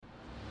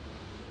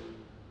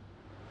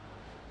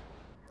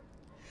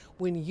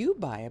When you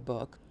buy a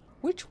book,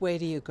 which way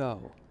do you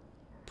go?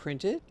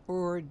 Printed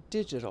or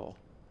digital?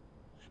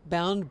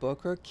 Bound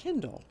book or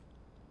Kindle?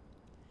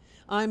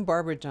 I'm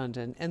Barbara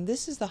Dundon, and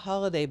this is the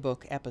holiday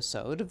book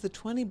episode of the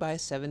 20 by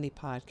 70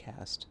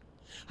 podcast.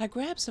 I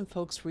grabbed some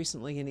folks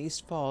recently in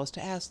East Falls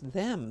to ask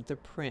them the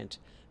print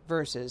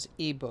versus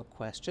ebook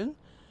question,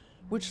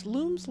 which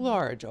looms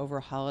large over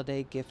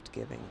holiday gift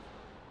giving.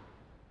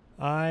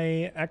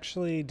 I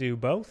actually do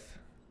both.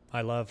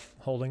 I love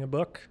holding a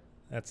book.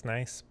 That's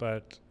nice,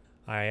 but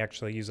I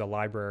actually use a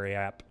library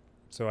app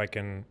so I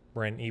can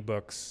rent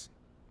ebooks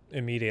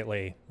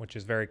immediately, which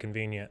is very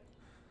convenient.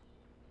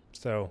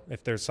 So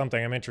if there's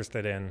something I'm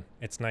interested in,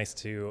 it's nice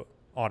to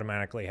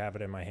automatically have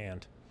it in my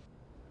hand.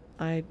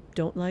 I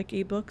don't like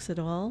ebooks at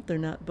all. They're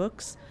not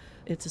books.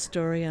 It's a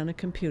story on a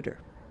computer.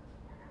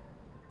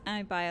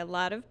 I buy a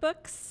lot of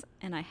books,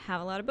 and I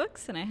have a lot of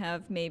books, and I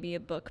have maybe a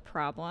book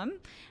problem,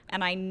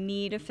 and I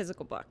need a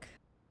physical book.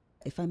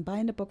 If I'm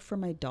buying a book for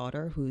my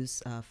daughter,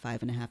 who's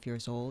 5.5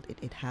 years old,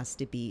 it has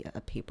to be a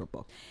paper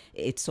book.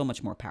 It's so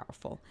much more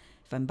powerful.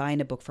 If I'm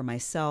buying a book for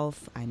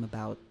myself, I'm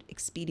about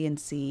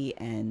expediency,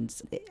 and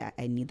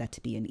I need that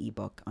to be an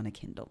ebook on a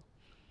Kindle.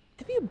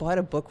 Have you bought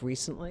a book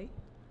recently?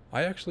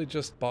 I actually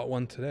just bought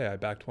one today. I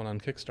backed one on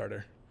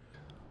Kickstarter.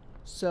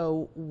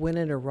 So when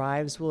it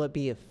arrives, will it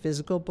be a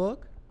physical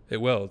book?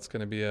 It will. It's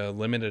going to be a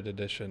limited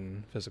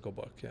edition physical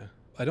book, yeah.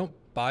 I don't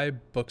buy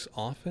books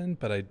often,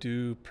 but I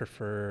do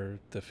prefer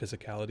the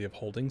physicality of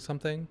holding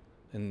something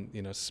and,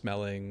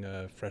 smelling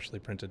a freshly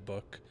printed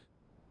book.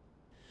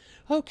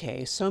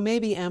 Okay, so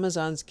maybe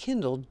Amazon's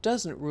Kindle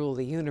doesn't rule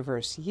the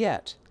universe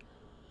yet.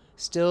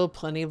 Still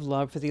plenty of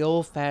love for the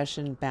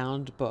old-fashioned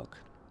bound book.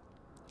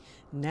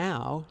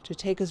 Now, to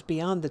take us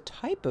beyond the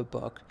type of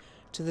book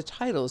to the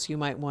titles you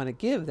might want to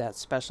give that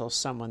special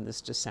someone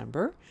this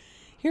December,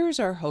 here's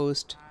our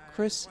host,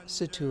 Chris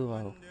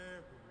Satullo.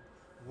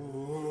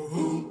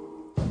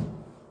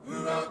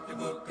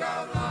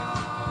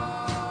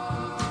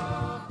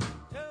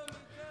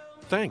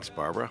 Thanks,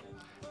 Barbara.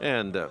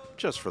 And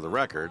just for the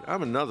record,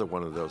 I'm another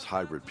one of those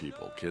hybrid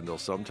people, Kindle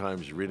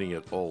sometimes reading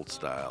it old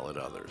style at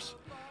others.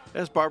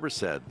 As Barbara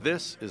said,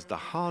 this is the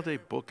holiday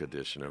book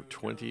edition of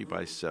 20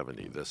 by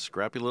 70, the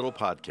scrappy little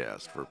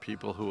podcast for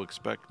people who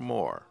expect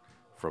more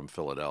from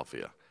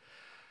Philadelphia.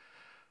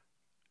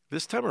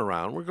 This time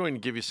around, we're going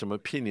to give you some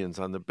opinions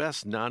on the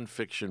best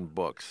nonfiction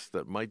books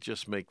that might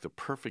just make the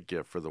perfect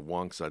gift for the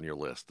wonks on your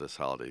list this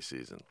holiday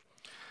season.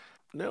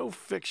 No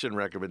fiction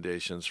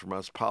recommendations from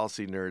us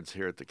policy nerds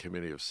here at the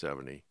Committee of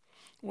 70.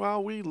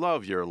 While we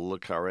love your Le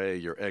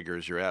Carré, your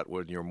Eggers, your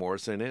Atwood, and your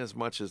Morrison as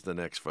much as the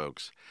next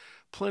folks,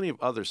 plenty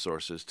of other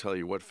sources tell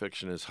you what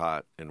fiction is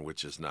hot and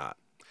which is not.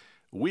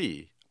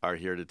 We are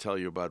here to tell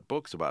you about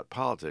books about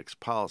politics,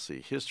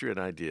 policy, history, and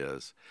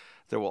ideas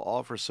that will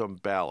offer some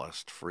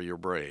ballast for your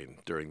brain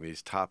during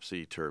these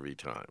topsy-turvy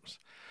times.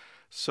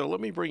 So let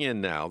me bring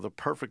in now the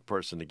perfect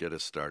person to get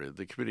us started,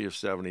 the Committee of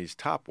 70's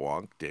top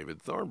wonk,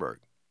 David Thornburgh.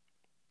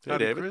 Hey,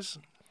 Howdy, David. Chris.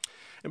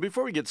 And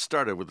before we get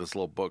started with this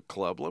little book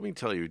club, let me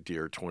tell you,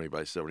 dear 20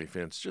 by 70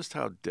 fans, just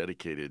how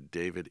dedicated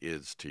David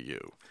is to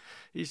you.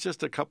 He's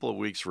just a couple of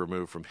weeks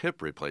removed from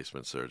hip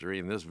replacement surgery,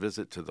 and this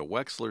visit to the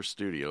Wexler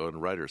Studio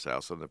and Writer's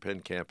House on the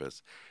Penn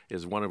campus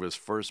is one of his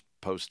first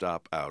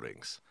post-op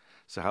outings.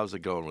 So how's it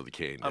going with the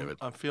cane, David?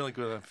 I'm feeling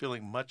good. I'm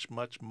feeling much,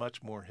 much,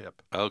 much more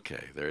hip.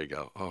 Okay, there you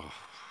go. Oh,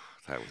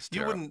 that was You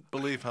terrible. wouldn't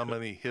believe how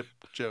many hip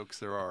jokes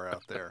there are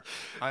out there.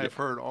 I have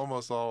heard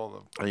almost all of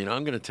them.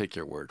 I'm going to take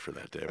your word for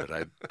that, David.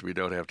 We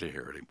don't have to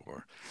hear it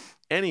anymore.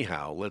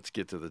 Anyhow, let's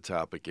get to the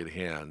topic at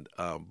hand.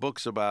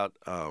 Books about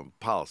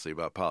policy,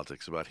 about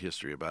politics, about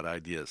history, about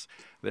ideas.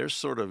 They're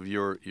sort of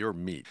your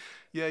meat.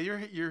 Yeah,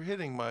 you're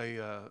hitting my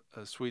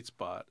sweet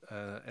spot,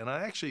 and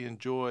I actually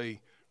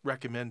enjoy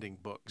recommending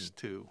books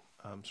too.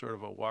 I'm sort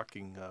of a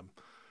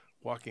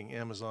walking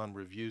Amazon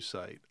review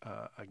site,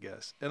 I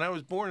guess. And I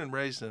was born and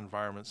raised in an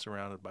environment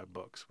surrounded by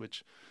books,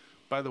 which,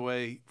 by the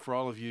way, for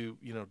all of you,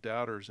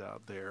 doubters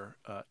out there,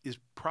 is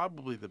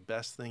probably the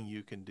best thing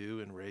you can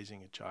do in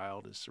raising a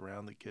child is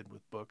surround the kid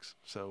with books.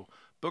 So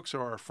books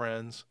are our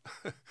friends.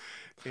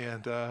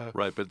 And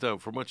Right, but though,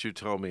 from what you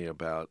told me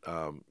about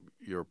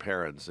your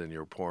parents and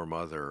your poor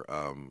mother,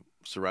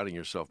 surrounding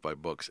yourself by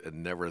books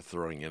and never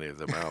throwing any of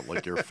them out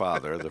like your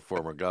father, the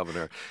former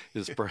governor,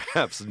 is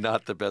perhaps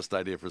not the best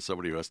idea for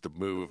somebody who has to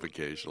move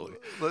occasionally.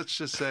 Let's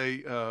just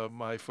say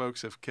my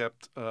folks have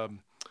kept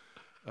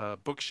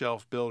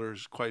bookshelf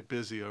builders quite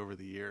busy over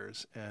the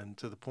years, and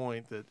to the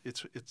point that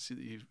it's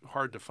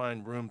hard to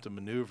find room to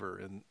maneuver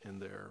in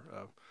their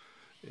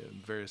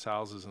in various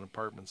houses and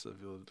apartments that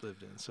we've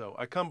lived in. So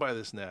I come by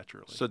this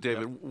naturally. So,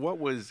 David, what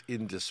was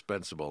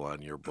indispensable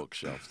on your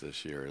bookshelf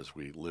this year as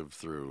we lived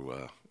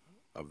through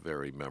a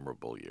very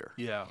memorable year?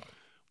 Yeah.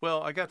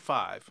 Well, I got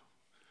 5.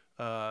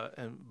 But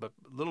a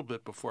little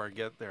bit before I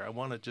get there, I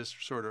want to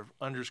just sort of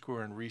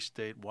underscore and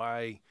restate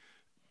why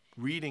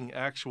reading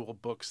actual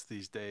books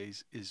these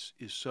days is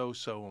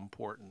so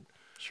important.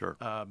 Sure.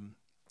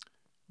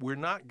 we're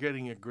not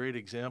getting a great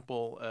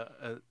example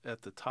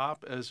at the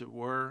top, as it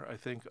were. I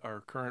think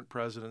our current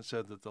president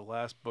said that the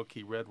last book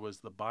he read was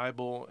the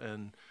Bible,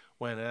 and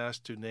when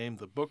asked to name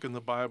the book in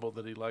the Bible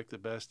that he liked the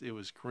best, it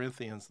was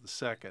Corinthians the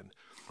Second.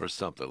 Or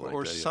something like that.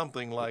 Or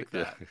something like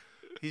that.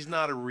 He's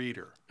not a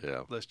reader,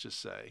 let's just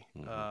say.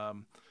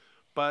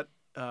 But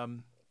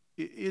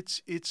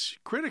it's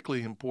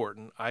critically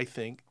important, I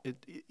think,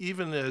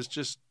 even as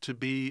just to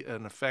be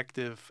an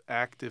effective,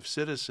 active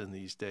citizen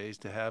these days,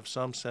 to have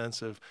some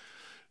sense of,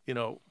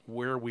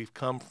 where we've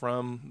come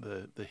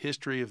from, the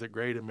history of the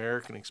great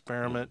American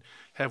experiment.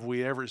 Have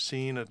we ever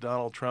seen a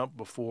Donald Trump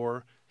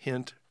before?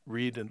 Hint,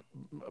 read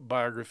a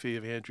biography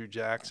of Andrew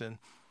Jackson.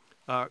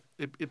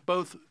 It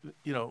both,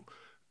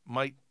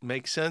 might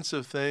make sense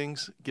of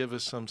things, give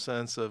us some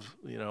sense of,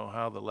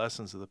 how the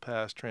lessons of the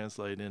past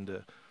translate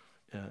into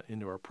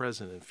our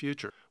present and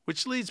future.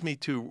 Which leads me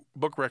to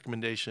book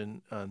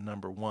recommendation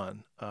number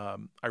 1.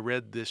 I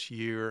read this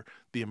year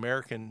The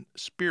American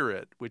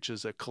Spirit, which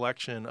is a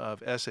collection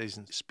of essays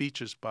and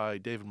speeches by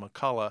David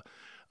McCullough,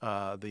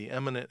 the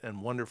eminent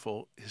and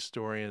wonderful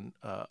historian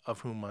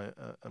of whom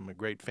I'm a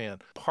great fan,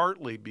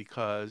 partly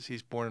because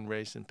he's born and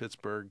raised in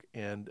Pittsburgh,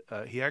 and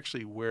he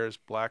actually wears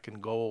black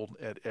and gold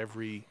at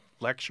every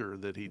lecture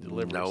that he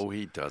delivers. No,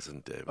 he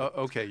doesn't, David.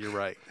 Okay, you're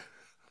right.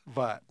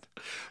 But,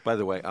 by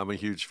the way, I'm a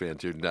huge fan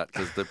too, not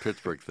because the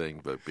Pittsburgh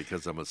thing, but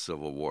because I'm a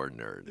Civil War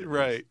nerd.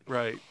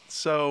 Right.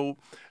 So,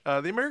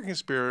 The American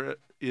Spirit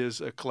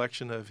is a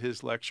collection of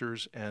his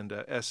lectures and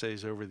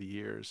essays over the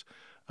years,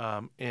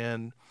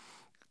 and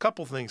a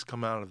couple things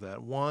come out of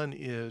that. One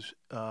is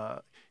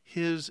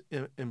his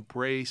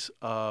embrace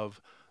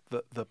of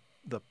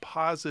the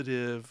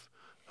positive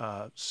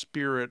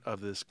spirit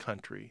of this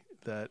country.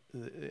 That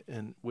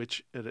in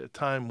which at a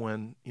time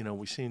when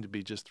we seem to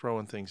be just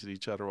throwing things at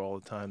each other all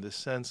the time, this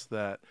sense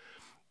that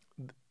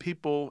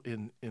people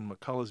in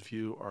McCullough's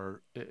view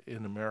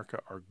in America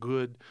are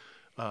good,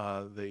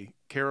 they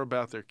care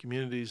about their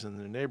communities and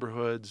their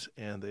neighborhoods,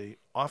 and they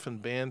often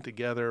band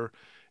together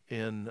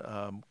in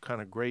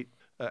kind of great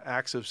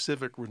acts of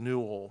civic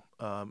renewal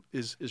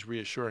is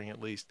reassuring, at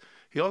least.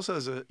 He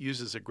also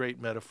uses a great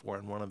metaphor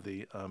in one of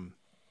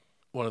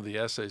the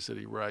essays that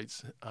he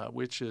writes,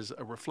 which is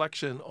a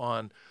reflection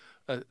on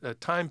a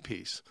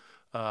timepiece,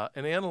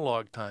 an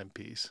analog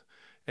timepiece.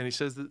 And he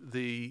says that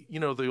the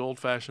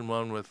old-fashioned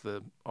one with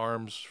the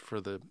arms for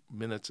the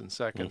minutes and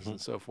seconds and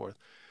so forth.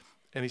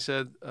 And he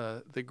said,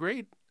 the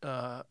great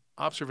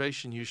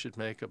observation you should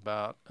make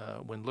about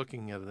when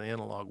looking at an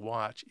analog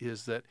watch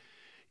is that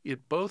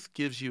it both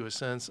gives you a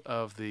sense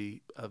of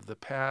the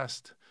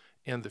past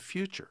and the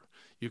future.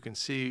 You can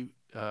see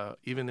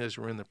even as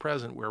we're in the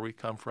present, where we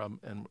come from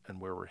and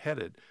where we're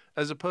headed,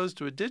 as opposed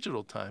to a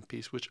digital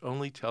timepiece, which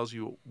only tells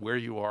you where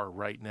you are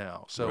right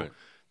now. So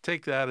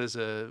take that as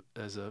a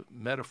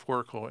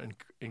metaphorical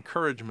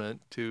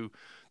encouragement to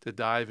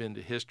dive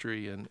into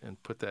history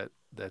and put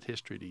that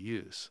history to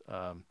use.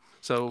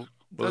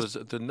 There's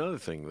another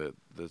thing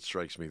that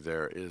strikes me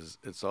there is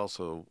it's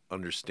also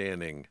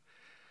understanding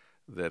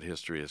that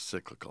history is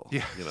cyclical.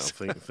 Yes.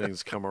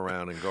 Things come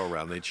around and go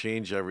around. They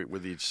change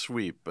with each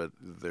sweep, but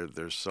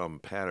there's some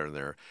pattern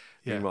there.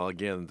 Yeah. Meanwhile,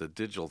 again, the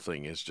digital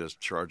thing is just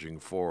charging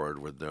forward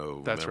with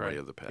no memory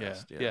of the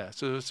past. Yeah.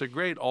 So it's a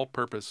great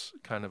all-purpose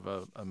kind of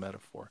a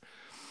metaphor.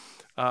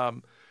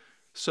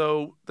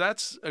 So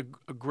that's a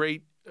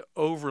great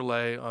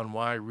overlay on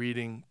why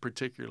reading,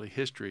 particularly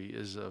history,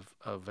 is of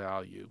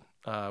value.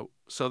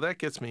 So that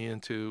gets me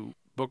into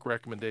book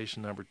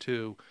recommendation number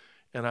 2.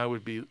 And I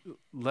would be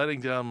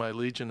letting down my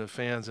legion of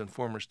fans and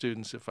former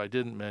students if I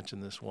didn't mention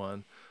this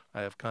one.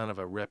 I have kind of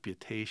a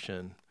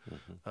reputation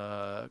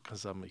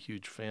because I'm a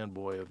huge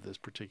fanboy of this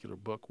particular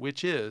book,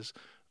 which is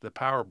The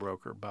Power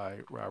Broker by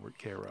Robert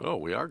Caro. Oh,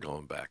 we are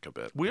going back a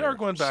bit. We are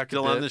going back a bit.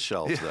 Still on the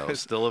shelves, though.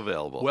 Still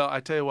available. Well,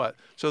 I tell you what.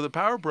 So The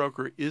Power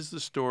Broker is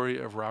the story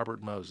of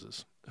Robert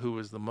Moses, who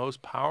was the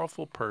most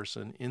powerful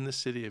person in the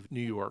city of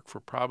New York for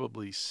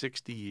probably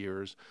 60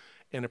 years,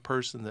 and a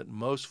person that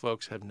most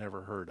folks have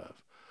never heard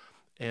of.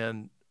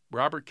 And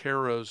Robert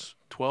Caro's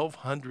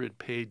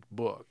 1,200-page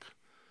book,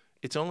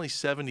 it's only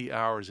 70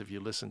 hours if you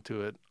listen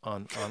to it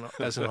on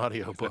as an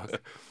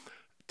audiobook,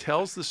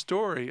 tells the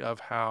story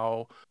of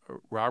how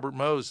Robert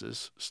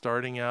Moses,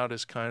 starting out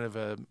as kind of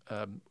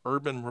a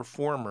urban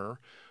reformer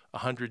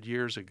 100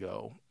 years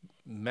ago,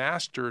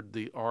 mastered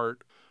the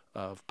art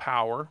of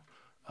power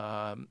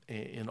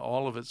in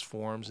all of its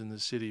forms in the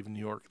city of New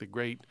York. The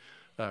great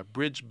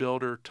bridge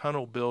builder,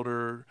 tunnel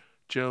builder,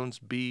 Jones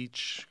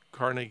Beach,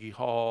 Carnegie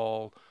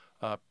Hall,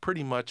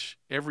 pretty much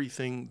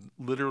everything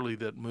literally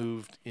that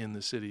moved in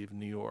the city of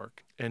New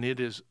York. And it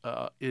is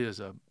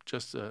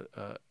just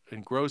a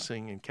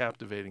engrossing and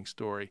captivating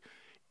story.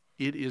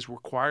 It is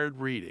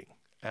required reading,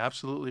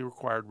 absolutely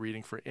required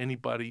reading for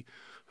anybody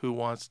who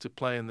wants to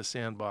play in the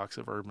sandbox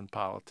of urban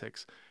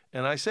politics.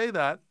 And I say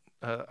that,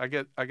 I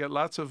get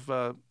lots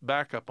of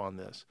backup on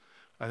this.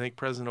 I think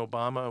President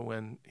Obama,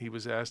 when he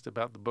was asked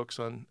about the books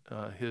on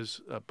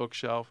his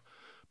bookshelf,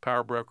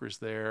 Power Broker's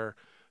there.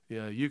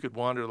 you could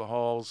wander the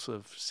halls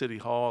of City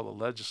Hall, the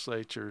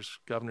legislatures,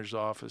 governor's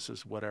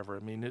offices, whatever. I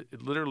mean,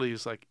 it literally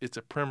is like it's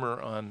a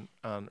primer on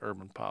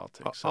urban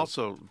politics. So,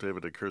 Also,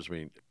 David, occurs to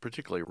me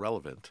particularly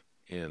relevant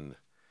in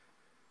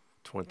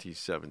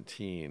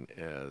 2017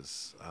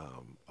 as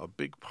a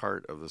big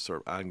part of the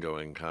sort of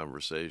ongoing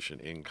conversation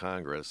in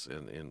Congress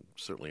and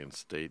certainly in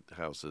state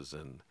houses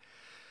and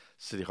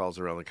city halls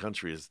around the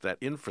country is that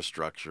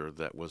infrastructure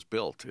that was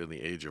built in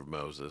the age of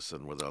Moses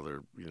and with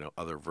other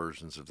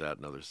versions of that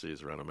in other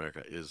cities around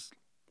America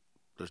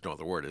there's no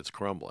other word, it's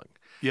crumbling.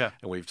 yeah,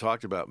 And we've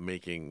talked about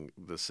making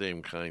the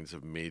same kinds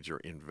of major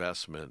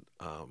investment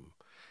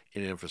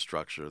in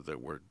infrastructure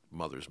that were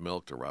mother's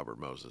milk to Robert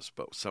Moses,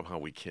 but somehow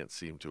we can't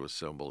seem to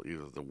assemble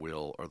either the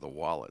will or the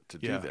wallet to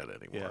do that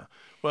anymore. Yeah.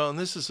 Well, and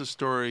this is a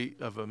story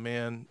of a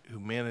man who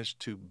managed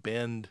to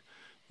bend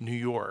New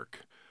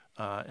York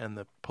and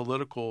the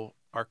political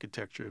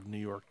architecture of New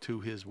York to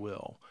his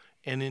will.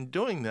 And in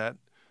doing that,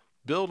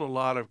 build a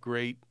lot of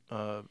great,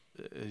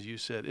 as you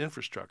said,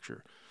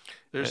 infrastructure.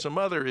 There's some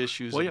other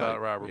issues about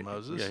Robert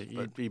Moses.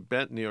 Yeah, he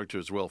bent New York to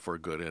his will for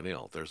good and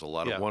ill. There's a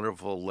lot of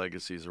wonderful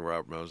legacies of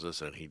Robert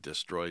Moses, and he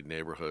destroyed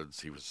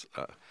neighborhoods. He was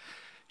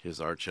his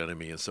arch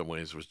enemy in some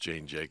ways was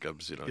Jane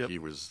Jacobs. He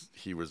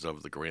was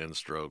of the grand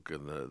stroke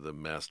and the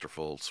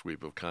masterful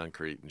sweep of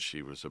concrete, and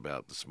she was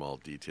about the small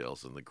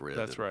details and the grid.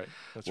 That's right.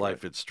 That's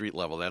life right. at street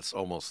level. That's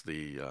almost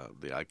the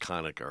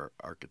iconic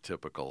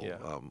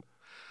archetypical.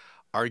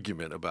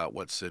 Argument about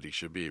what city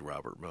should be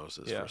Robert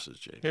Moses versus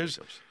Jane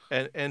Jacobs.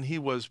 And he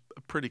was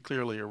pretty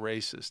clearly a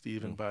racist,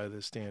 even by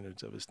the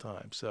standards of his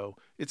time. So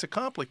it's a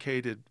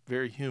complicated,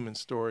 very human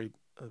story,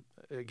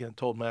 again,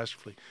 told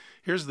masterfully.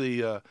 Here's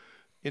the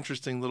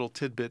interesting little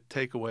tidbit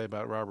takeaway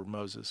about Robert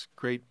Moses.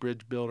 Great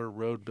bridge builder,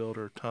 road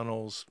builder,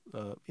 tunnels,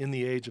 in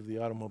the age of the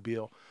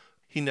automobile.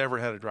 He never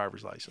had a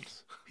driver's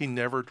license. He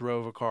never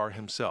drove a car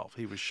himself.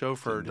 He was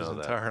chauffeured his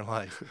entire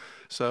life.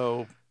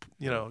 So,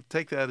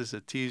 take that as a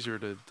teaser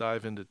to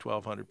dive into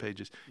 1,200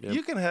 pages. Yep.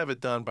 You can have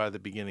it done by the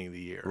beginning of the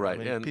year. Right.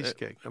 I mean, piece of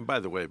cake. And by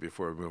the way,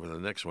 before we move on to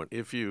the next one,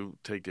 if you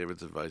take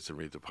David's advice and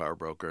read The Power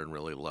Broker and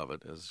really love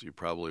it, as you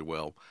probably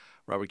will,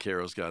 Robert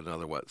Caro's got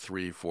another,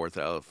 3,000,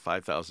 4,000,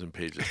 5,000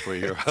 pages for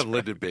you on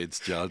Lyndon Baines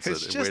Johnson.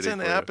 It's just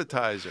an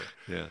appetizer.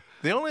 Yeah.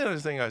 The only other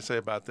thing I say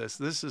about this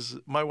is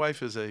my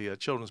wife is a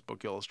children's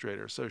book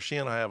illustrator, so she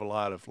and I have a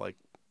lot of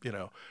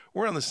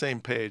we're on the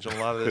same page on a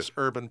lot of this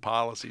urban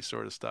policy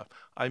sort of stuff.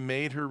 I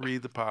made her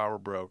read The Power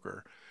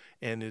Broker,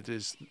 and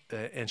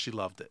and she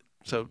loved it.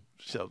 So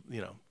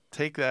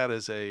take that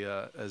as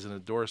an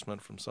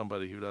endorsement from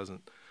somebody who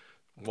doesn't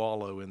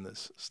wallow in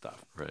this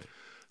stuff. Right.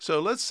 So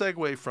let's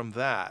segue from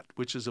that,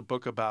 which is a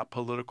book about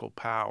political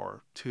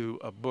power, to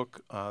a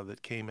book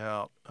that came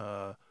out,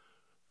 I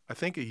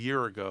think a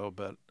year ago,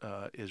 but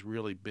has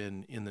really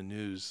been in the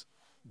news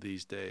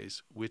these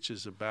days, which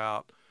is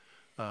about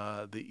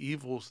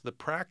the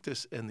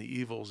practice and the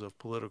evils of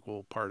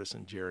political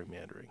partisan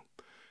gerrymandering.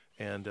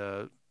 And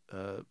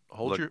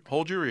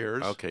hold your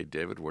ears. Okay,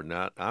 David,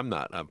 I'm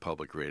not on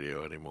public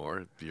radio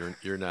anymore.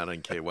 You're not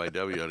on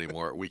KYW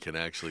anymore. We can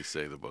actually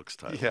say the book's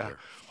title here.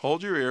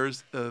 Hold your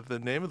ears. The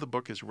name of the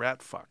book is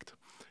Rat Fucked.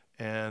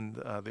 And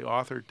the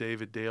author,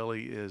 David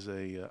Daly, is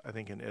I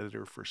think an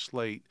editor for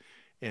Slate.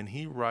 And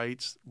he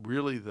writes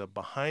really the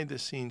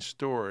behind-the-scenes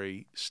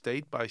story,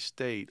 state by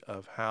state,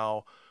 of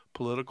how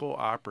political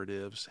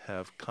operatives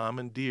have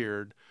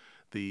commandeered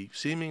the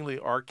seemingly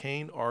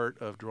arcane art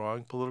of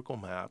drawing political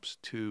maps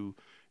to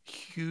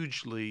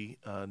hugely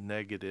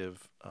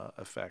negative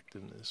effect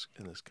in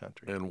this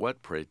country. And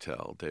what, pray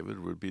tell,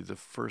 David, would be the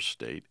first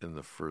state in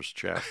the first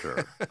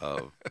chapter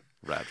of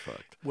Rat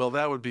Fucked? Well,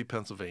 that would be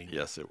Pennsylvania.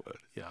 Yes, it would.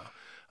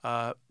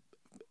 Yeah.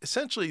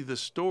 Essentially, the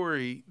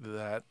story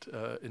that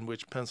in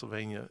which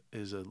Pennsylvania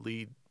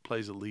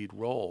plays a lead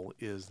role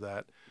is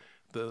that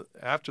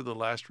after the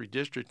last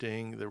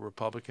redistricting, the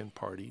Republican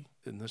Party,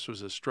 and this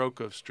was a stroke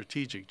of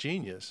strategic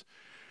genius,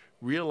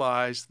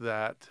 realized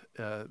that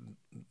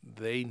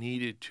they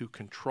needed to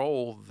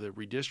control the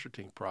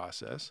redistricting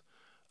process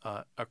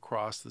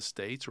across the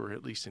states, or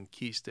at least in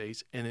key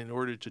states. And in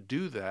order to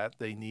do that,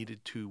 they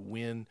needed to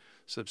win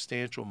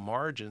substantial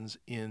margins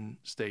in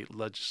state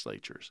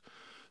legislatures.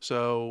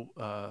 So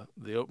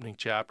the opening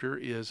chapter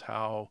is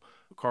how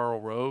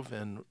Karl Rove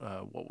and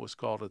what was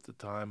called at the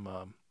time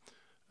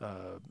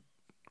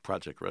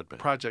Project Red Map.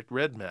 Project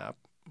Red Map.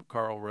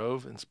 Karl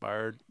Rove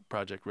inspired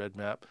Project Red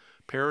Map,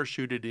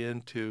 parachuted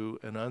into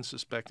an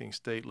unsuspecting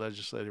state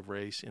legislative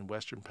race in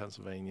western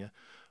Pennsylvania,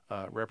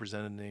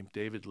 representative named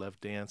David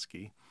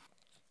Levdansky,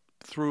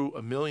 threw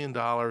 $1 million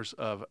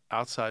of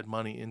outside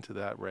money into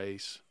that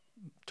race,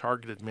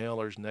 targeted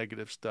mailers,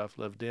 negative stuff.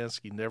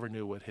 Levdansky never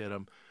knew what hit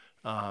him,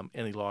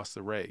 and he lost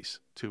the race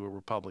to a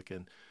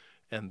Republican.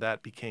 And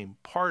that became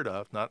part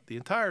of, not the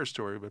entire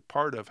story, but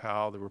part of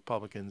how the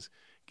Republicans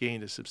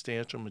gained a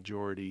substantial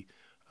majority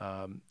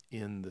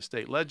in the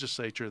state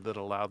legislature that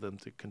allowed them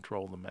to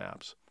control the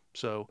maps.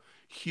 So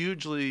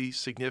hugely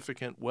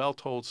significant,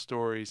 well-told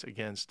stories,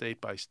 again, state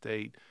by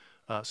state,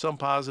 Some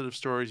positive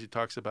stories. He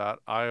talks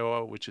about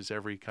Iowa, which is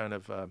every kind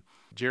of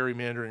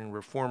gerrymandering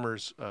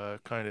reformers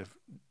kind of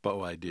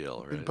Beau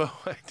ideal, right? Beau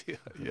idea,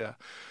 yeah.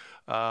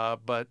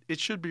 But it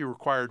should be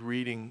required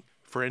reading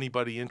for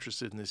anybody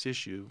interested in this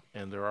issue,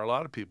 and there are a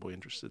lot of people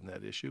interested in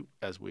that issue,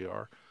 as we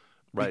are.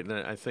 Right, and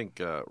I think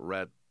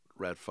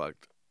Radfuck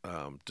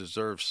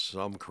deserves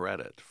some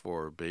credit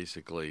for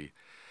basically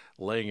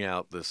laying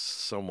out this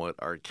somewhat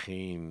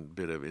arcane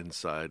bit of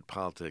inside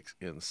politics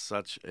in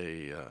such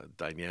a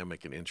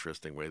dynamic and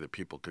interesting way that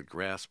people could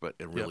grasp it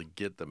and really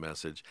get the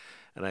message.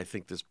 And I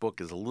think this book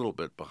is a little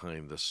bit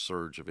behind the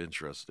surge of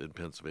interest in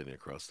Pennsylvania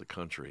across the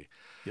country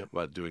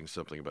about doing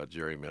something about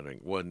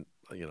gerrymandering. One,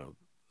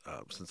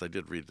 since I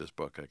did read this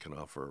book, I can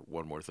offer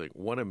one more thing.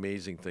 One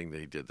amazing thing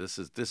they did. This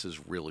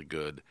is really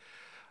good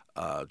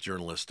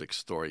journalistic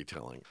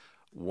storytelling.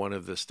 One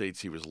of the states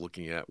he was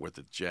looking at where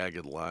the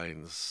jagged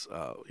lines,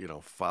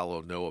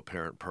 follow no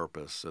apparent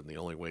purpose, and the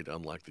only way to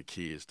unlock the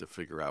key is to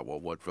figure out,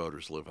 well, what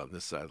voters live on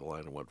this side of the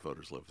line and what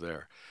voters live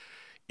there.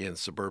 In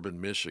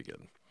suburban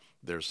Michigan,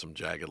 there's some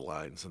jagged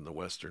lines in the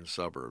western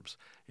suburbs,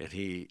 and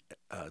he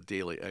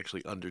daily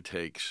actually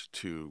undertakes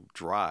to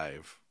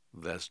drive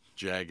this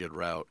jagged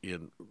route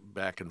in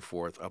back and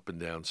forth, up and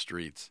down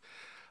streets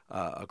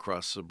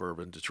across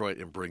suburban Detroit,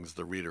 and brings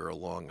the reader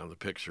along on the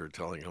picture,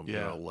 telling him,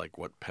 like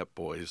what Pep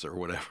Boys or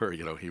whatever,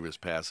 he was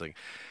passing,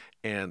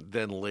 and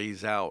then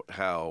lays out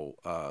how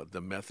the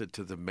method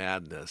to the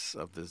madness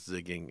of the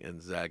zigging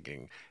and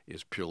zagging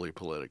is purely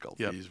political.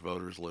 These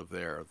voters live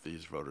there,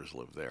 these voters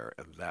live there,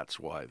 and that's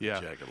why the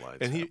jagged lines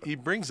And happen. he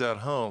brings that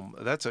home.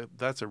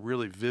 That's a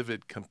really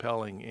vivid,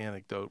 compelling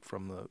anecdote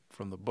from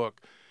the book.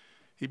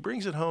 He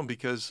brings it home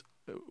because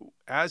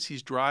as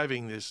he's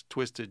driving this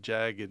twisted,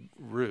 jagged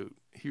route,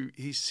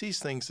 he sees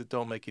things that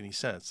don't make any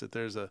sense, that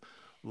there's a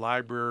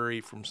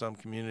library from some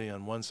community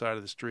on one side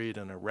of the street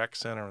and a rec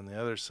center on the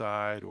other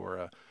side,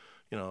 or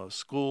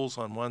schools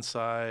on one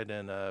side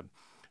and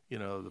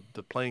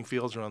the playing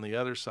fields are on the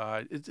other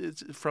side.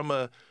 It's from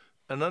an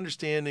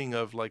understanding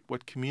of like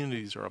what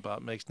communities are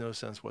about makes no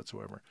sense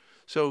whatsoever.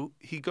 So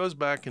he goes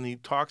back and he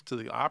talks to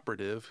the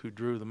operative who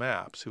drew the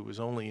maps, who was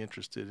only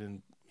interested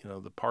in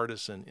the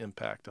partisan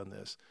impact on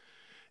this.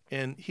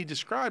 And he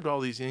described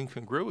all these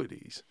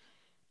incongruities.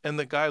 And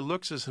the guy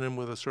looks at him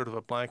with a sort of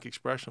a blank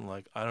expression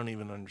like, I don't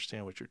even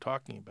understand what you're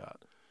talking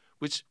about,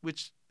 which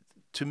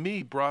to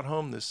me brought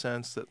home the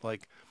sense that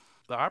like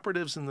the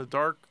operatives in the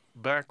dark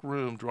back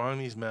room drawing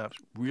these maps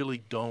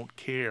really don't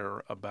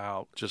care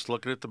about just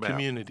looking at the map.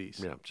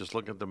 Communities. Yeah, just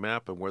looking at the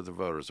map and where the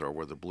voters are,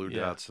 where the blue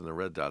dots and the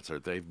red dots are.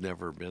 They've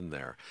never been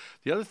there.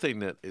 The other thing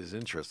that is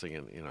interesting,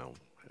 and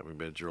having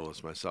been a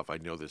journalist myself, I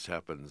know this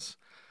happens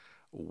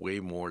way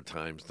more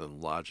times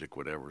than logic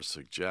would ever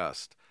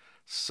suggest.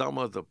 Some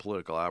of the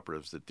political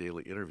operatives that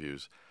Daily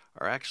interviews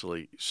are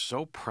actually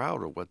so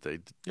proud of what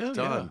they've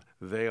done.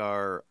 They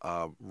are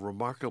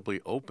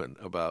remarkably open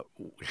about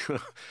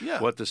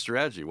what the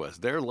strategy was.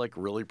 They're like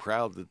really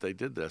proud that they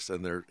did this,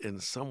 and they're in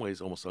some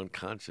ways almost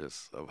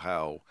unconscious of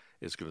how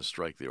it's going to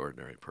strike the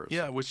ordinary person.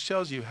 Yeah, which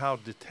tells you how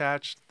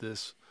detached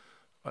this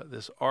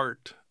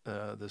art,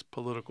 this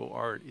political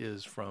art,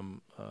 is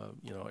from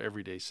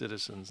everyday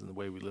citizens and the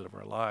way we live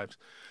our lives.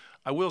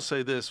 I will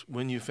say this: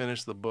 when you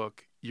finish the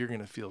book, you're going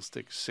to feel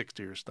sick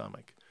to your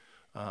stomach.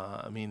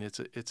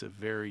 It's a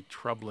very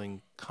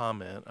troubling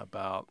comment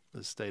about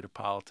the state of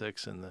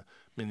politics and the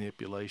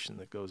manipulation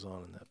that goes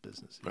on in that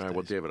business. All right,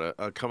 well, David,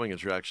 a coming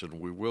attraction.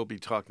 We will be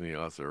talking to the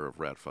author of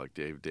Radfuck,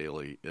 Dave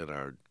Daly, in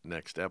our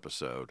next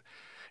episode.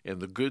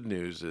 And the good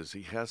news is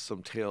he has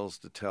some tales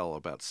to tell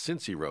about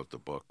since he wrote the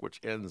book, which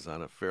ends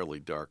on a fairly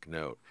dark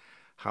note,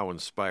 how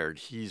inspired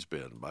he's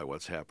been by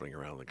what's happening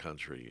around the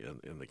country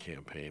in the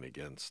campaign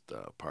against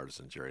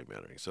partisan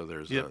gerrymandering. So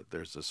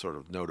there's a sort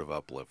of note of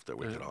uplift that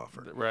we can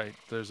offer. Right.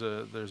 There's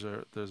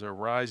a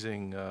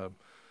rising.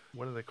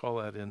 What do they call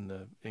that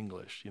in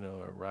English?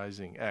 A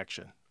rising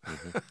action.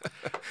 Mm-hmm.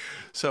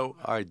 So,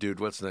 all right, dude,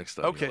 what's next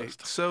on your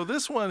list? So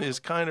this one is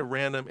kind of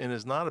random and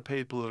is not a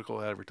paid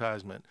political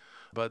advertisement.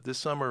 But this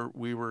summer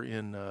we were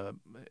in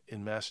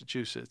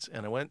Massachusetts,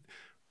 and I went.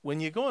 When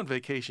you go on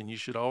vacation, you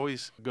should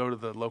always go to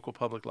the local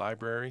public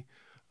library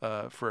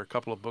for a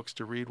couple of books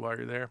to read while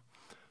you're there.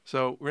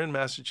 So we're in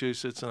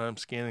Massachusetts, and I'm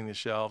scanning the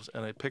shelves,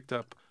 and I picked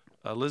up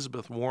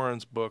Elizabeth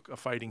Warren's book, A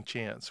Fighting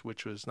Chance,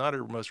 which was not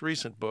her most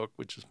recent book,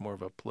 which is more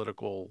of a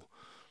political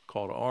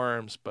call to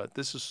arms, but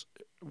this is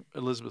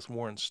Elizabeth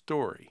Warren's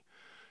story.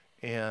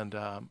 And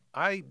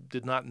I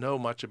did not know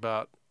much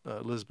about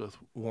Elizabeth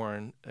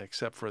Warren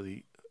except for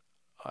the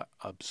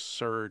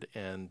absurd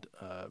and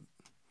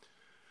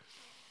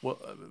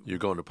you're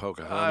going to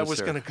Pocahontas? I was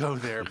going to go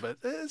there, but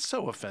it's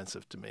so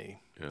offensive to me.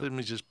 Yeah. Let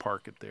me just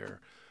park it there.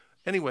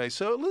 Anyway,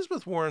 so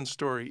Elizabeth Warren's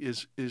story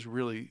is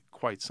really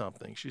quite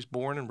something. She's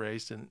born and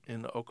raised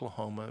in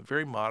Oklahoma,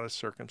 very modest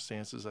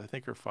circumstances. I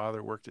think her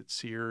father worked at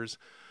Sears,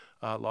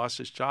 lost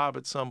his job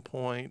at some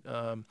point.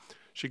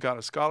 She got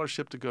a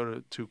scholarship to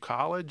go to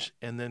college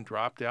and then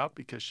dropped out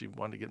because she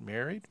wanted to get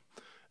married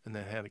and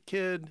then had a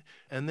kid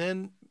and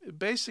then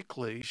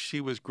basically,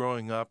 she was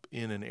growing up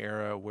in an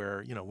era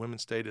where, women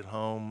stayed at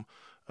home.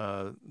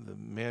 The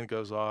man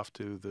goes off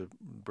to the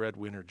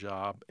breadwinner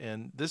job.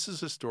 And this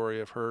is a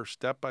story of her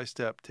step by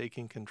step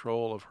taking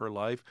control of her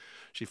life.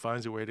 She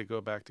finds a way to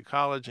go back to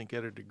college and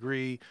get a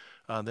degree.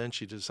 Then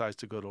she decides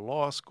to go to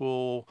law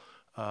school.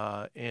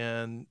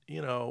 The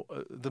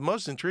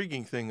most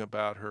intriguing thing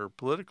about her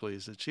politically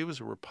is that she was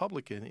a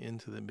Republican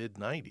into the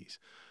mid-90s.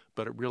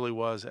 But it really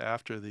was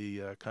after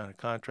the kind of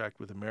contract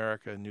with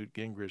America, Newt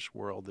Gingrich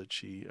world, that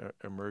she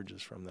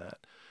emerges from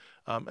that.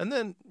 And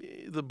then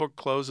the book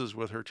closes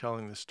with her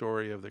telling the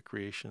story of the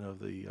creation of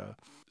the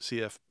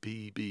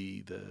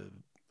CFPB, the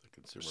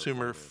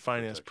Consumer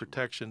Finance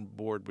Protection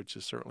Board, which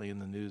is certainly in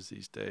the news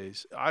these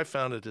days. I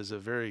found it as a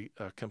very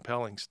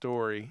compelling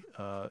story.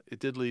 It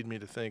did lead me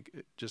to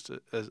think, just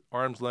as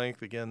arm's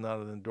length, again, not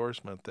an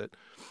endorsement, that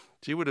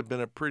she would have been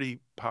a pretty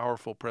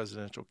powerful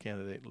presidential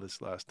candidate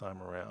this last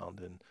time around,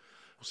 and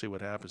we'll see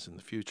what happens in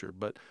the future.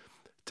 But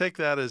take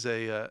that as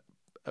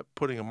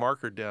putting a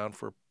marker down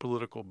for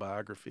political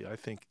biography. I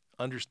think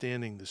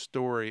understanding the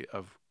story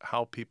of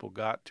how people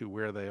got to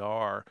where they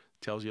are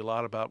tells you a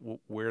lot about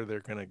where they're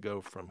going to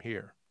go from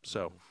here.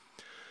 So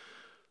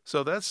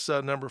that's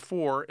number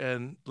 4,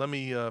 and let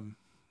me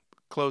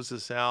close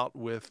this out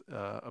with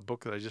a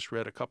book that I just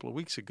read a couple of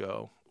weeks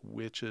ago,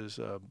 which is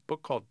a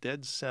book called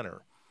Dead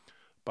Center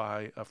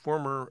by a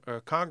former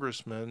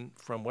congressman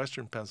from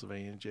Western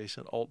Pennsylvania,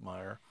 Jason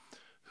Altmaier,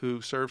 who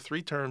served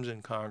 3 terms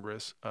in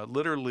Congress,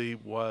 literally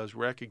was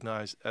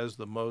recognized as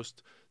the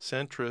most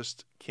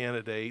centrist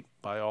candidate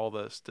by all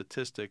the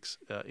statistics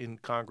in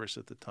Congress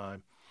at the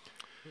time.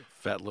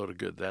 Fat load of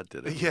good that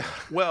did it. Yeah.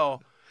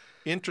 Well,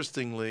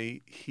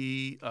 interestingly,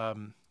 he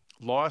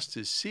lost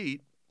his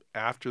seat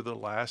after the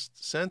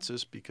last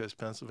census because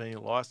Pennsylvania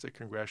lost a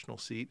congressional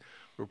seat.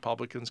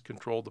 Republicans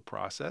controlled the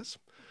process,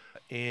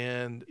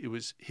 and it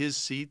was his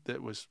seat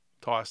that was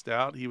tossed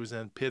out. He was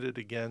then pitted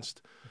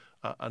against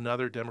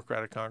another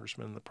Democratic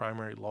congressman in the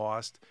primary,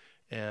 lost,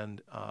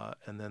 and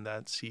then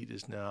that seat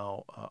is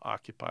now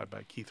occupied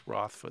by Keith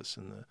Rothfuss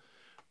in the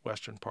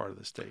western part of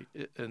the state,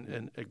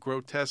 and a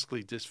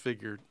grotesquely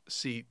disfigured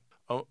seat,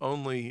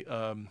 only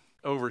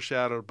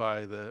overshadowed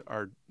by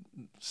our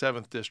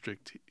 7th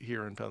district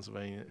here in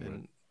Pennsylvania,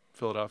 in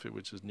Philadelphia,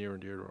 which is near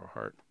and dear to our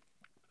heart.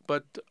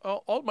 But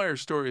Altmaier's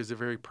story is a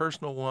very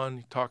personal one.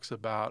 He talks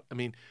about,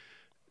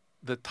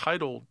 the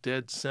title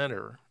Dead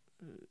Center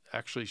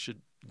actually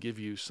should give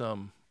you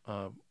some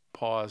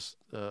pause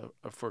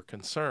for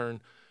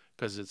concern,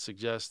 because it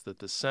suggests that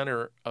the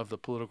center of the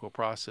political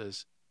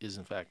process is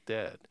in fact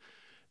dead.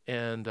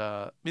 And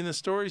the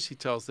stories he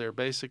tells there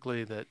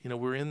basically that,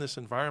 we're in this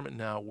environment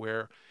now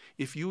where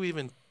if you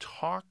even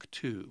talk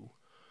to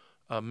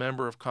a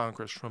member of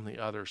Congress from the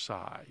other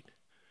side,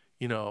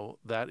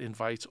 that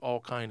invites all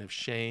kind of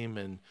shame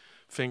and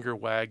finger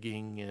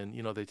wagging, and,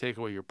 they take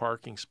away your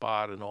parking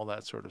spot and all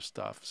that sort of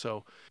stuff.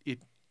 So it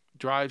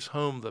drives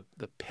home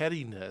the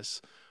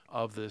pettiness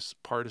of this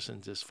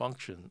partisan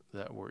dysfunction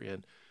that we're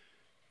in.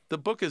 The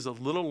book is a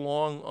little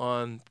long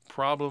on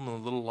problem and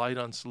a little light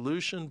on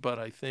solution, but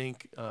I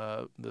think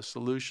the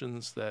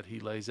solutions that he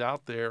lays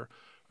out there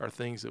are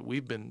things that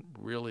we've been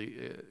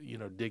really,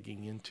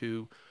 digging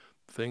into.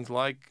 Things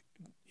like,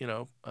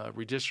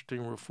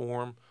 redistricting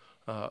reform,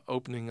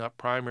 opening up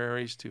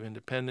primaries to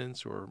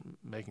independents or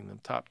making them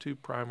top 2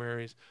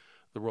 primaries,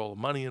 the role of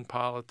money in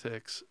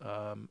politics,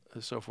 and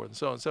so forth and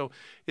so on. So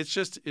it's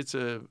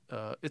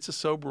a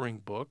sobering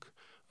book.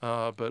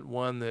 But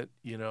one that,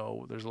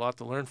 there's a lot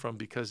to learn from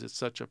because it's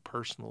such a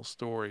personal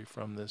story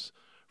from this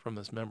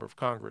member of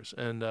Congress.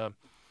 And, I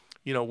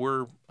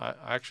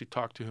actually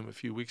talked to him a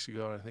few weeks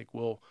ago, and I think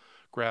we'll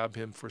grab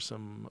him for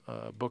some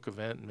book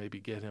event and maybe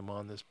get him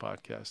on this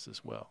podcast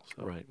as well.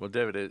 So. Right. Well,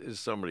 David is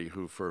somebody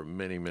who for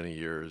many, many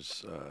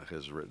years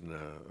has written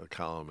a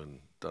column and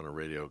done a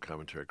radio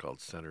commentary called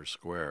Center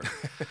Square.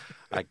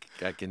 I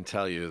can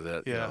tell you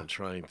that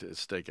trying to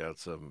stake out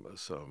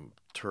some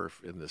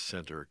turf in the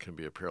center can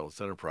be a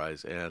perilous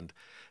enterprise, and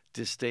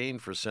disdain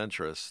for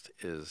centrist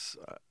is,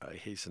 I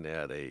hasten to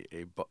add,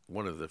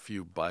 one of the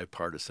few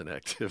bipartisan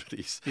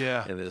activities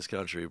in this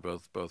country.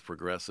 Both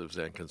progressives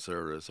and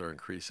conservatives are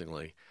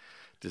increasingly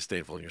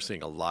disdainful, and you're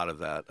seeing a lot of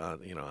that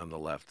on the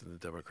left in the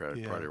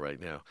Democratic Party right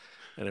now.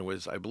 And it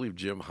was, I believe,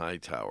 Jim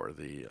Hightower,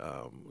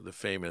 the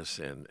famous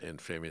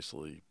and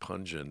famously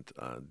pungent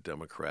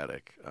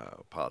Democratic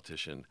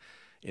politician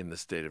in the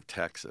state of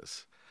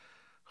Texas,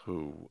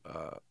 who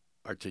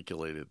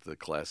articulated the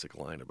classic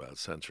line about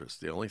centrists: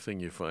 the only thing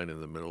you find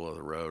in the middle of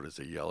the road is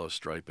a yellow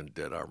stripe and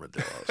dead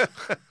armadillos.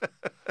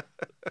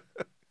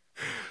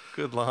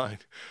 Good line.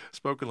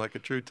 Spoken like a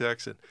true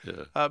Texan.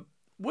 Yeah.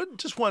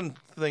 Just one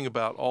thing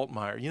about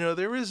Altmaier.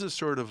 There is a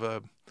sort of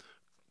a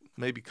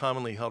maybe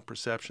commonly held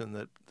perception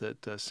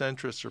that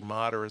centrists or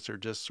moderates are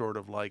just sort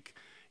of like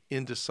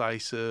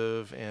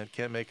indecisive and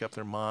can't make up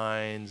their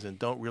minds and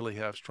don't really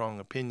have strong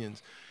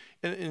opinions.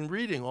 And in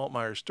reading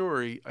Altmaier's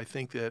story, I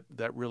think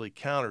that really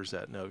counters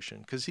that notion,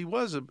 because he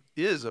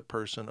is a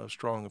person of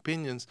strong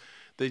opinions.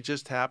 They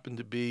just happen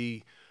to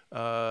be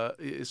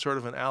is sort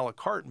of an a la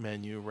carte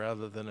menu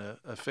rather than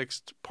a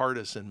fixed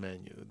partisan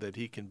menu, that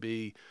he can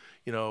be,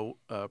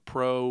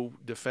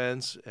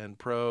 pro-defense and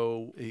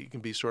he can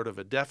be sort of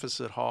a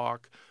deficit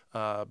hawk,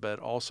 but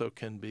also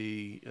can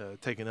be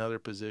take another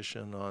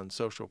position on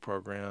social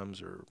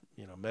programs or,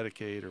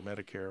 Medicaid or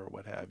Medicare or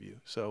what have you.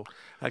 So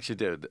actually,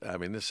 David, I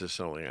mean, this is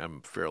something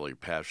I'm fairly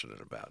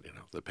passionate about,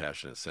 the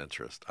passionate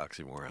centrist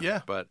oxymoron.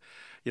 Yeah. But,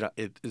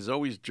 it has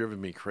always driven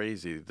me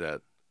crazy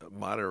that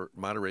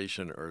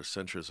moderation or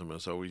centrism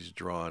is always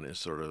drawn as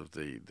sort of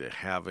the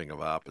having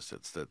of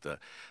opposites, that the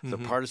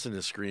partisan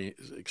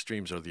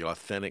extremes are the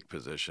authentic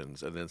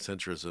positions, and then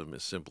centrism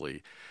is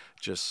simply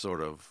just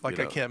sort of I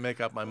can't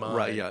make up my mind.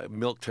 Right, yeah,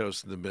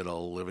 milquetoast in the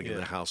middle, living in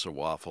the house of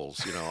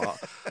waffles,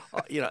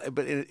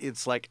 but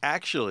it's like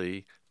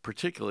actually,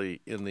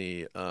 particularly in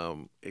the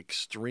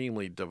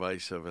extremely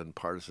divisive and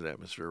partisan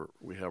atmosphere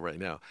we have right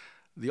now,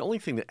 the only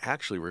thing that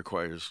actually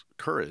requires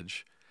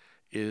courage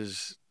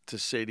is to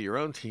say to your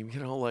own team,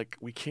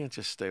 we can't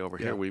just stay over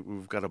here.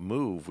 We've got to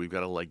move. We've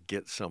got to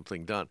get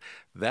something done.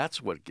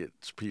 That's what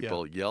gets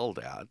people yelled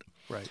at.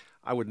 Right.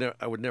 I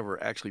would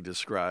never actually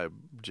describe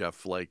Jeff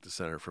Flake, the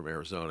senator from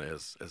Arizona,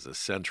 as a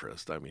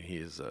centrist. I mean, he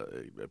is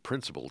a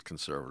principled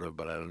conservative,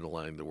 but I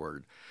underline the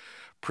word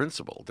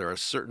principle. There are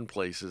certain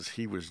places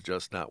he was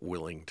just not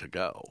willing to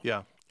go.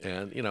 Yeah.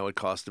 And, it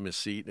cost him his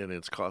seat, and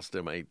it's cost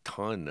him a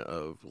ton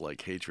of,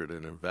 hatred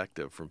and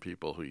invective from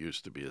people who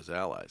used to be his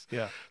allies.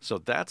 Yeah. So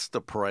that's the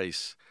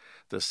price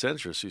the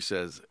centrist who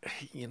says,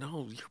 hey, you're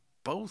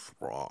both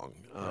wrong,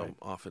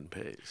 often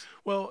pays.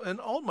 Well, and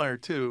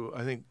Altmaier, too,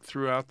 I think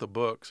throughout the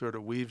book sort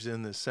of weaves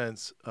in this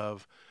sense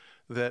of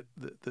that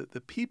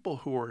the people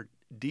who are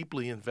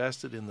deeply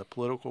invested in the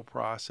political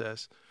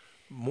process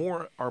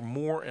are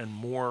more and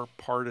more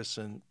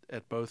partisan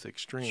at both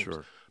extremes.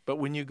 Sure. But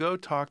when you go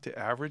talk to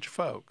average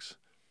folks,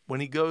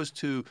 when he goes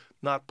to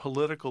not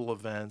political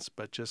events,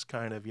 but just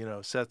kind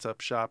of, sets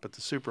up shop at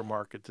the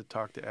supermarket to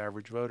talk to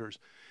average voters,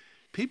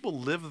 people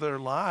live their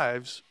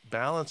lives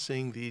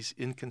balancing these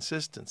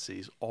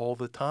inconsistencies all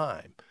the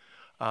time.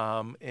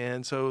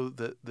 And so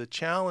the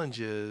challenge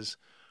is,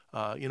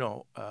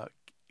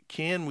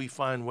 can we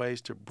find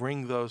ways to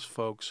bring those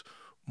folks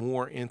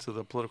more into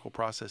the political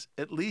process,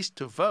 at least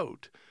to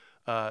vote,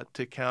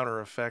 to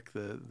counter-effect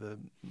the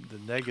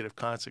negative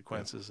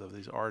consequences of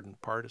these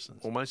ardent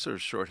partisans? Well, my sort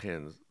of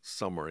shorthand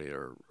summary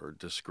or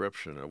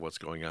description of what's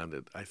going on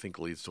that I think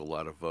leads to a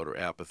lot of voter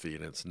apathy,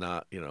 and it's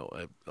not,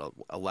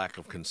 a lack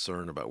of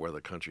concern about where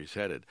the country's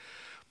headed.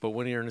 But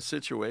when you're in a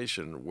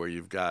situation where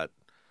you've got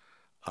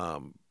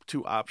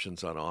two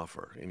options on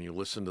offer, and you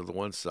listen to the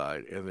one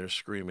side, and they're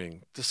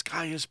screaming, "The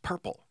sky is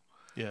purple."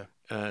 Yeah.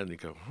 And you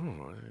go,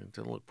 it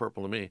didn't look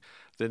purple to me.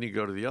 Then you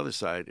go to the other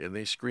side, and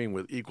they scream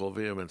with equal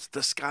vehemence,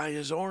 "The sky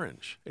is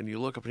orange." And you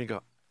look up and you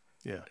go,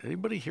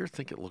 anybody here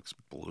think it looks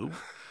blue?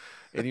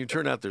 And you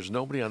turn out there's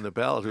nobody on the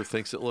ballot who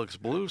thinks it looks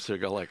blue. So you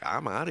go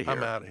I'm out of here.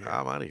 I'm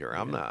out of here.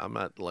 I'm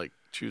not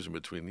choosing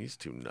between these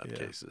two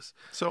nutcases.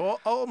 So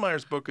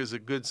Altmaier's book is a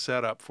good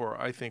setup for,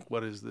 I think,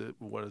 what is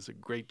a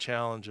great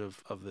challenge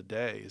of the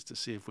day, is to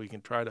see if we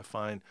can try to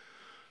find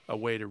a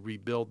way to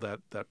rebuild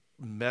that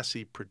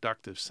messy,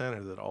 productive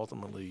center that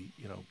ultimately,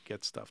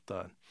 gets stuff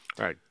done.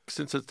 All right.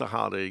 Since it's the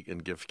holiday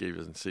and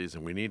gift-giving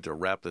season, we need to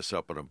wrap this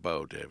up in a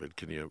bow, David.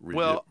 Can you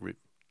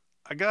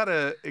I got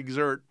to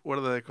exert, what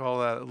do they call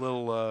that, a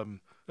little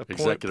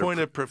point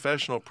of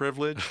professional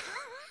privilege.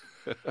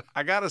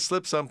 I got to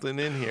slip something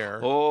in here.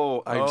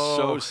 Oh, I'm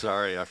so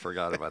sorry. I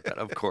forgot about that.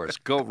 Of course.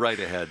 Go right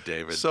ahead,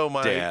 David. So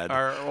Dad.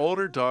 Our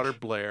older daughter,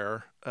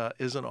 Blair,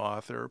 is an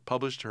author,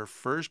 published her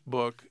first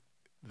book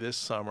this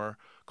summer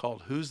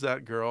called Who's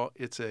That Girl?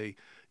 It's a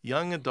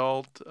young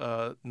adult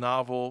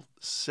novel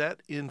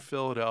set in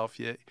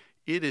Philadelphia.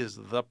 It is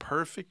the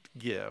perfect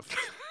gift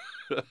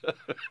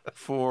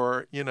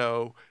for,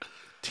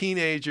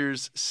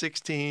 teenagers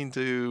 16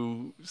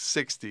 to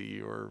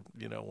 60 or,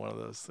 one of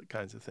those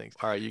kinds of things.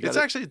 All right, it's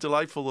actually a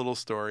delightful little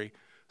story.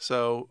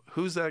 So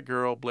Who's That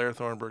Girl? Blair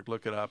Thornburgh,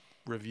 look it up,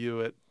 review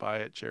it, buy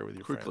it, share with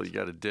your friends. Quickly, you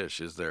got a dish.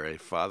 Is there a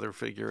father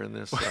figure in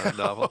this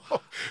novel?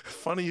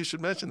 Funny you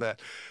should mention that.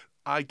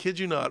 I kid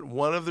you not,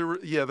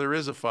 there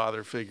is a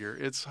father figure.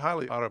 It's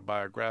highly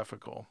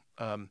autobiographical.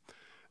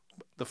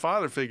 The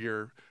father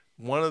figure,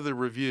 one of the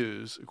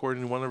reviews,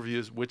 according to one of the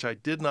reviews, which I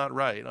did not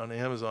write on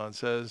Amazon,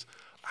 says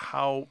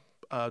how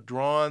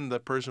drawn the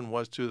person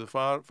was to the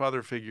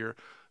father figure,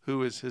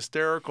 who is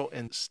hysterical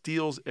and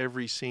steals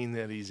every scene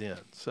that he's in.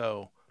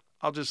 So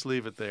I'll just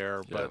leave it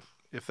there. Yeah. But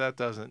if that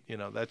doesn't,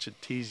 that should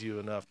tease you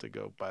enough to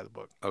go buy the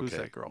book. Okay. Who's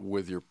That Girl?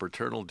 With your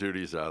paternal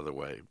duties out of the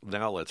way,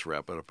 now let's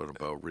wrap it up in a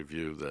bow.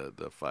 Review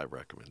the 5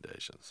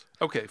 recommendations.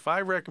 Okay,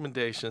 5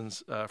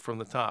 recommendations from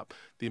the top.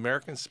 The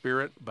American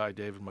Spirit by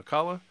David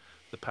McCullough.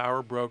 The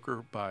Power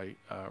Broker by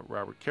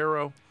Robert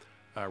Caro.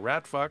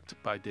 Rat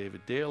Fucked by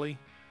David Daly.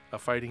 A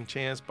Fighting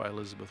Chance by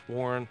Elizabeth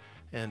Warren.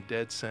 And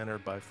Dead Center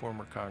by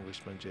former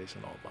Congressman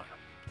Jason Altmaier.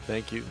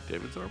 Thank you,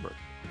 David Thornburgh.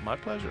 My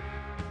pleasure.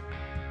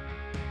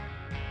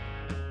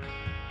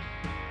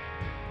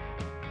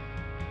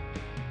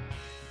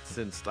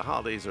 Since the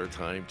holidays are a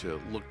time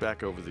to look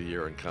back over the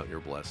year and count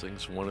your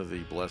blessings, one of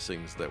the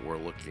blessings that we're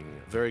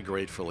looking very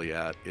gratefully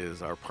at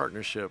is our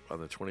partnership on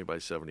the 20 by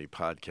 70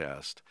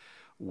 podcast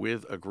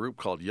with a group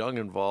called Young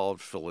Involved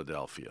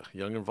Philadelphia.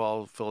 Young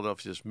Involved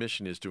Philadelphia's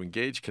mission is to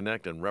engage,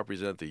 connect, and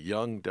represent the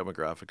young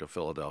demographic of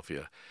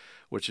Philadelphia,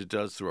 which it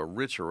does through a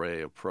rich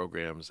array of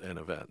programs and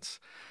events.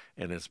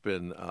 And it's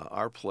been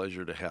our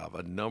pleasure to have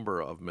a number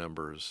of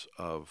members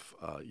of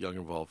Young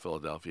Involved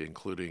Philadelphia,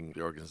 including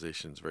the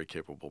organization's very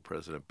capable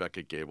president,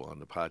 Becca Gable, on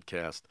the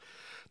podcast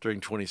during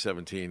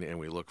 2017. And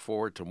we look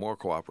forward to more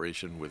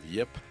cooperation with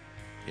YIP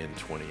in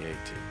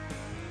 2018.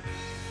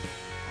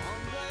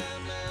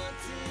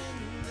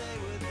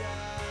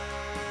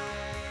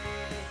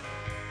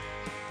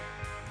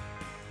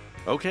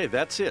 Okay,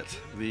 that's it.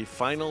 The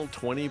final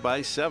 20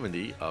 by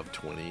 70 of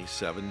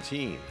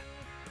 2017.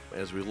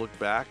 As we look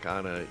back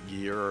on a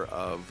year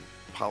of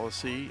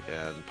policy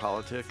and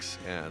politics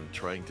and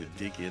trying to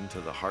dig into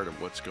the heart of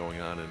what's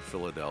going on in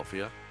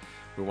Philadelphia,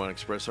 we want to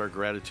express our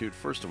gratitude,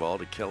 first of all,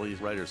 to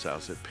Kelly's Writers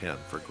House at Penn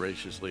for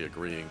graciously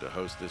agreeing to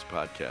host this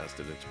podcast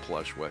in its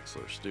plush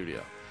Wexler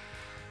studio.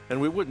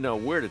 And we wouldn't know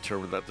where to turn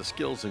without the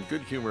skills and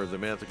good humor of the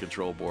Mantha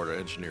Control Board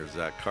engineer,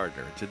 Zach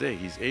Gardner. Today,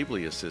 he's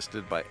ably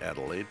assisted by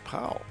Adelaide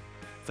Powell.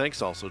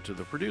 Thanks also to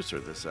the producer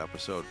of this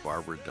episode,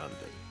 Barbara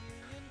Dundon.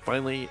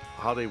 Finally,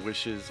 holiday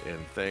wishes and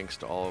thanks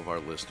to all of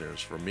our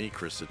listeners. From me,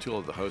 Chris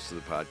Satullo, the host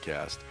of the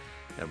podcast,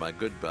 and my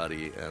good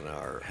buddy and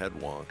our head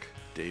wonk,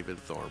 David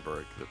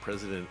Thornburgh, the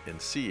president and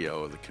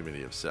CEO of the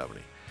Committee of 70.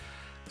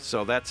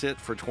 So that's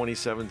it for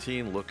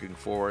 2017. Looking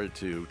forward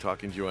to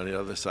talking to you on the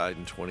other side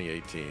in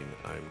 2018.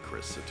 I'm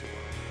Chris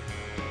Satullo.